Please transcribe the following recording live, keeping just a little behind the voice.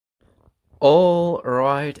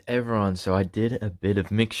Alright everyone, so I did a bit of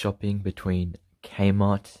mixed shopping between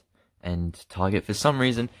Kmart and Target. For some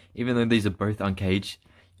reason, even though these are both uncaged,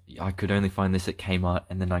 I could only find this at Kmart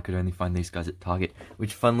and then I could only find these guys at Target.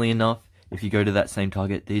 Which, funnily enough, if you go to that same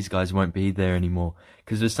Target, these guys won't be there anymore.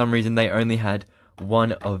 Because for some reason they only had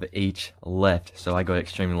one of each left. So I got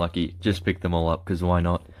extremely lucky, just picked them all up because why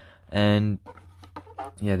not. And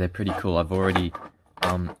yeah, they're pretty cool. I've already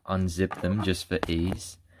unzipped them just for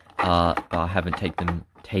ease. But I haven't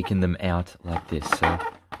taken them out like this, so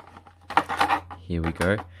here we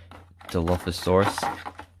go, Dilophosaurus.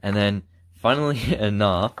 And then, funnily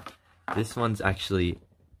enough, this one's actually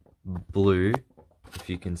blue, if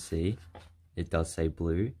you can see. It does say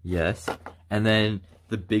blue, yes. And then,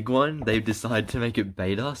 the big one, they've decided to make it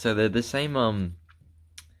beta, so they're the same, from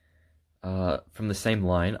the same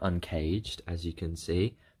line, uncaged, as you can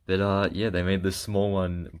see. But, yeah, they made the small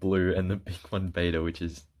one blue and the big one beta, which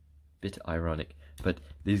is bit ironic, but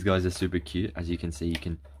these guys are super cute. As you can see, you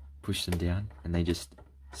can push them down and they just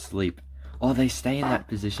sleep. Oh, they stay in that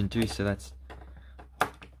position too, so that's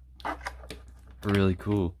really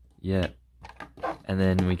cool. Yeah. And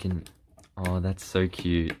then we can, oh, that's so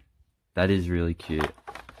cute. That is really cute.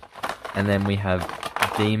 And then we have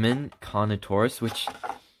Demon Carnotaurus, which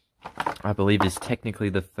I believe is technically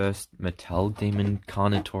the first Mattel Demon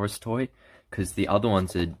Carnotaurus toy, because the other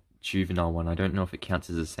one's a juvenile one. I don't know if it counts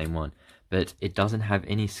as the same one, but it doesn't have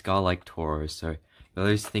any scar like Toro, so for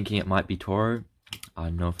those thinking it might be Toro, I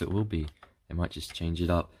don't know if it will be. They might just change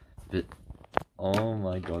it up. But oh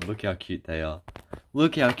my god, look how cute they are.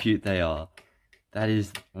 Look how cute they are. That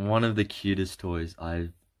is one of the cutest toys I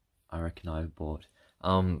reckon I've bought.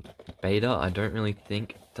 Beta, I don't really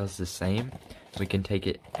think does the same. We can take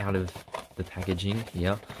it out of the packaging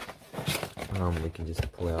here. We can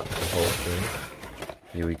just pull out the whole thing.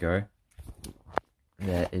 Here we go.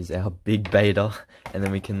 There is our big beta, and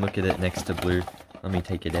then we can look at it next to blue. Let me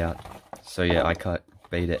take it out. So yeah, I cut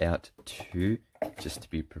beta out too, just to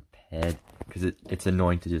be prepared, because it's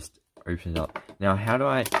annoying to just open it up. Now, how do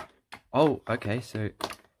I... Oh, okay, so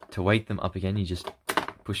to wake them up again, you just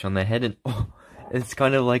push on their head, and oh, it's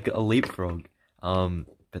kind of like a leapfrog.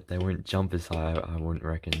 But they won't jump as high, I wouldn't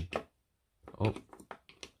reckon. Oh.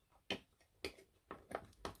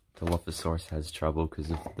 Dilophosaurus has trouble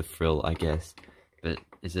because of the frill, I guess. But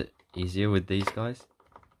is it easier with these guys?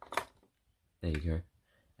 There you go.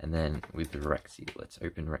 And then with Rexy, let's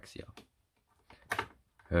open Rexy up.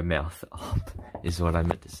 Her mouth up is what I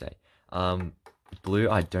meant to say. Blue,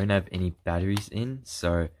 I don't have any batteries in,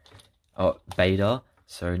 so... Oh, beta,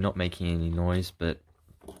 so not making any noise, but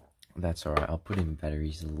that's alright. I'll put in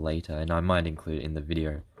batteries later, and I might include it in the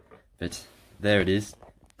video. But there it is.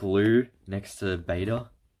 Blue next to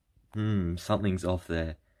beta. Something's off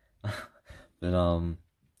there. But,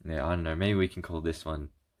 yeah, I don't know. Maybe we can call this one,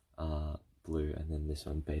 blue, and then this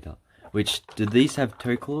one beta. Which, do these have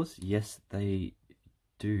toe claws? Yes, they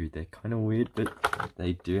do. They're kind of weird, but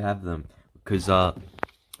they do have them. Because,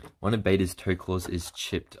 one of beta's toe claws is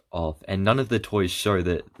chipped off. And none of the toys show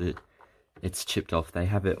that it's chipped off. They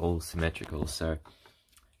have it all symmetrical. So,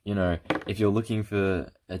 you know, if you're looking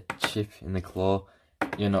for a chip in the claw,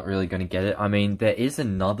 you're not really going to get it. I mean, there is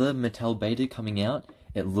another Mattel beta coming out.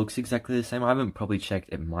 It looks exactly the same. I haven't probably checked.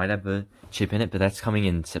 It might have a chip in it, but that's coming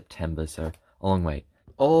in September, so a long way.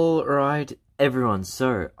 Alright, everyone.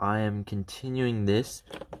 So, I am continuing this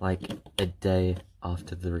like a day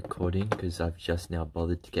after the recording, because I've just now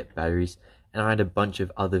bothered to get batteries. And I had a bunch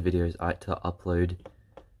of other videos I had to upload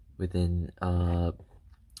within the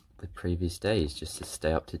previous days, just to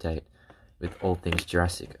stay up to date with all things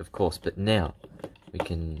Jurassic, of course. But now we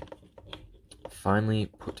can finally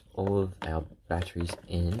put all of our batteries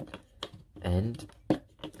in, and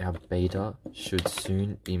our beta should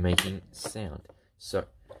soon be making sound. So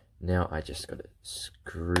now I just gotta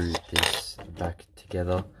screw this back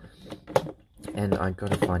together, and I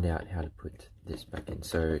gotta find out how to put this back in.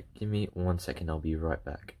 So give me 1 second, I'll be right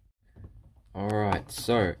back. Alright,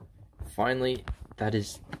 so finally that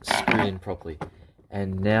is screwed in properly,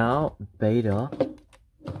 and now beta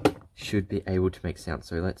should be able to make sound.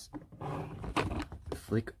 So let's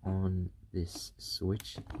flick on this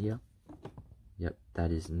switch here. Yep,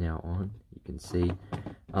 that is now on. You can see.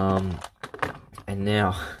 And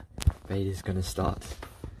now beta's gonna start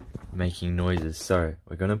making noises. So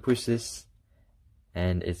we're gonna push this,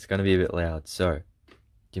 and it's gonna be a bit loud. So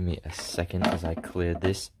give me a second as I clear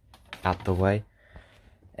this out the way.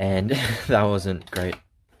 And that wasn't great.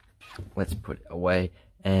 Let's put it away,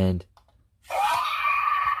 and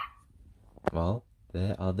well,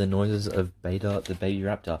 there are the noises of Beta, the baby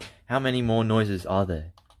raptor. How many more noises are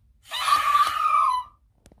there?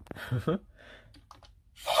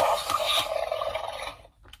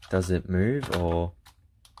 Does it move or...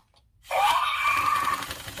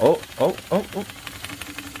 Oh.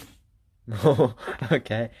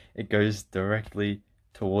 Okay, it goes directly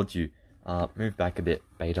towards you. Move back a bit,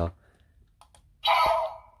 Beta.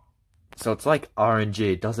 So it's like RNG.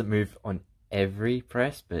 It doesn't move on every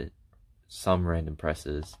press, but some random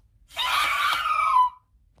presses.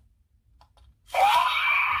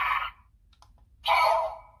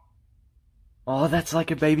 Oh, that's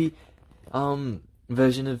like a baby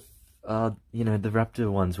version of you know, the raptor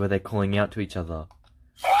ones where they're calling out to each other.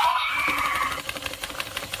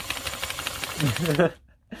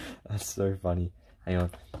 That's so funny. Hang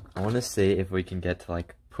on. I want to see if we can get to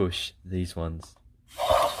like push these ones.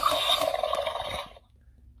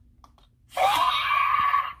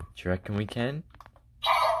 Do you reckon we can?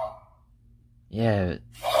 Yeah.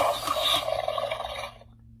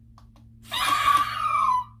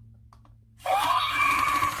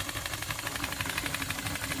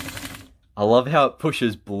 I love how it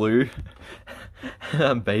pushes blue.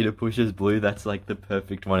 Beta pushes blue. That's like the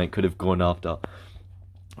perfect one it could have gone after.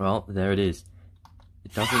 Well, there it is.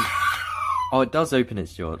 It doesn't... Oh, it does open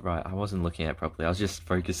its jaw. Right, I wasn't looking at it properly. I was just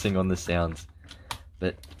focusing on the sounds.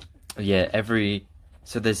 But, yeah, every...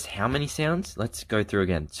 So there's how many sounds? Let's go through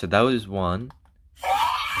again. So that was 1.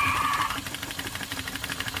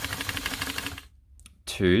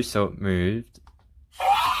 2, so it moved.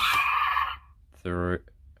 3...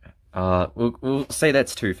 we'll say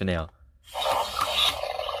that's 2 for now.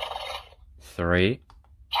 3.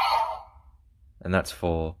 And that's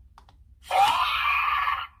 4.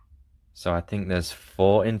 So I think there's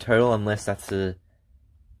 4 in total, unless that's a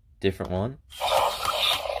different one.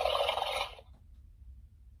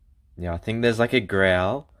 Yeah, I think there's like a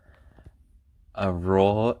growl, a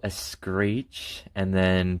roar, a screech, and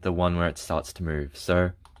then the one where it starts to move.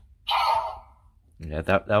 So yeah,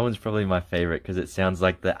 that one's probably my favorite because it sounds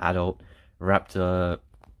like the adult raptor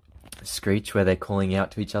screech where they're calling out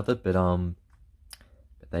to each other, but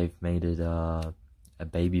they've made it a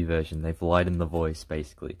baby version. They've lightened the voice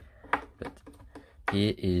basically. But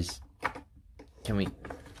here is, can we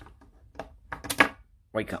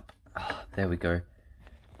wake up? Oh, there we go.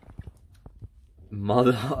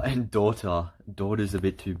 Mother and daughter. Daughter's a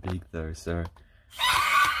bit too big though, so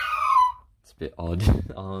it's a bit odd.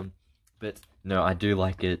 But no, I do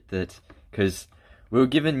like it that because we were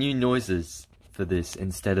given new noises for this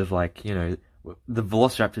instead of like, you know, the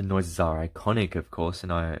Velociraptor noises are iconic, of course,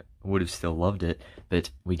 and I would have still loved it,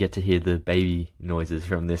 but we get to hear the baby noises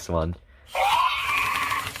from this one.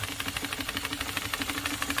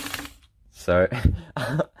 So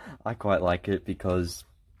I quite like it because,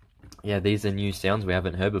 yeah, these are new sounds we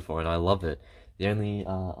haven't heard before, and I love it. The only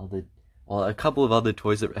a couple of other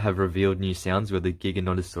toys that have revealed new sounds were the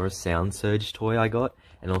Giganotosaurus Sound Surge toy I got,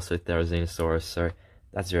 and also Therizinosaurus, so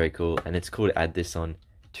that's very cool, and it's cool to add this on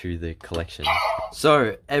to the collection.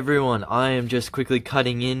 So, everyone, I am just quickly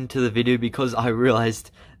cutting into the video because I realized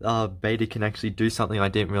Beta can actually do something I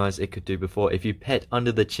didn't realize it could do before. If you pet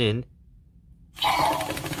under the chin,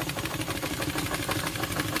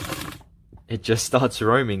 it just starts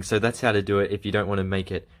roaming, so that's how to do it. If you don't want to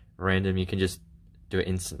make it random, you can just do it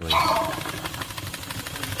instantly.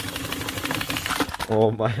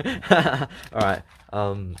 Oh my... Alright,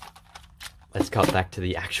 let's cut back to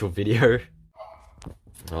the actual video.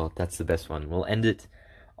 Oh, that's the best one. We'll end it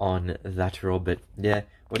on that roll, but yeah,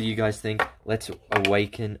 what do you guys think? Let's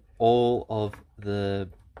awaken all of the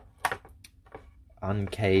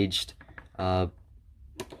uncaged, what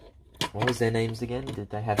was their names again? Did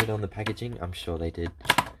they have it on the packaging? I'm sure they did.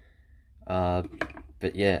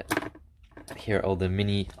 But yeah, here are all the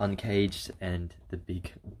mini uncaged and the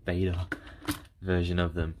big beta version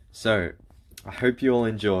of them. So, I hope you all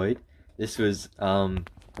enjoyed. This was,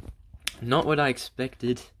 not what I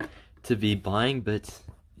expected to be buying, but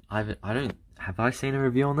have I seen a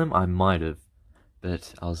review on them? I might have,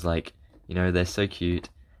 but I was like, you know, they're so cute,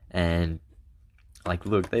 and like,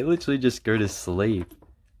 look, they literally just go to sleep.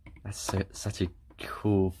 That's such a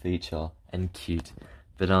cool feature and cute.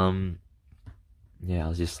 But yeah, I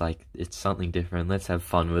was just like, it's something different. Let's have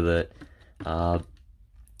fun with it. And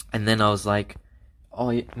then I was like,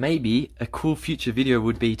 oh, maybe a cool future video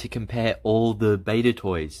would be to compare all the beta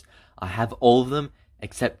toys. I have all of them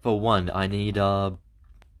except for one. I need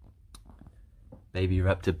Baby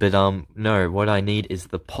Raptor, but no, what I need is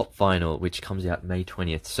the pop vinyl, which comes out May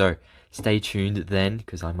 20th. So stay tuned then,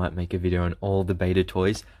 because I might make a video on all the beta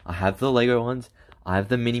toys. I have the Lego ones, I have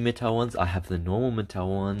the mini Mattel ones, I have the normal Mattel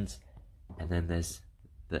ones, and then there's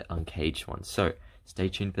the uncaged ones. So stay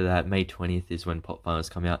tuned for that. May 20th is when pop vinyls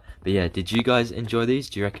come out. But yeah, did you guys enjoy these?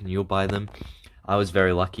 Do you reckon you'll buy them? I was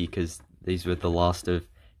very lucky because these were the last of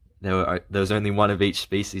there was only one of each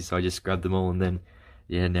species, so I just grabbed them all, and then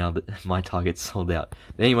yeah, now that my target's sold out.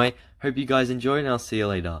 But anyway, hope you guys enjoyed, and I'll see you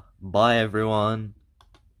later. Bye everyone.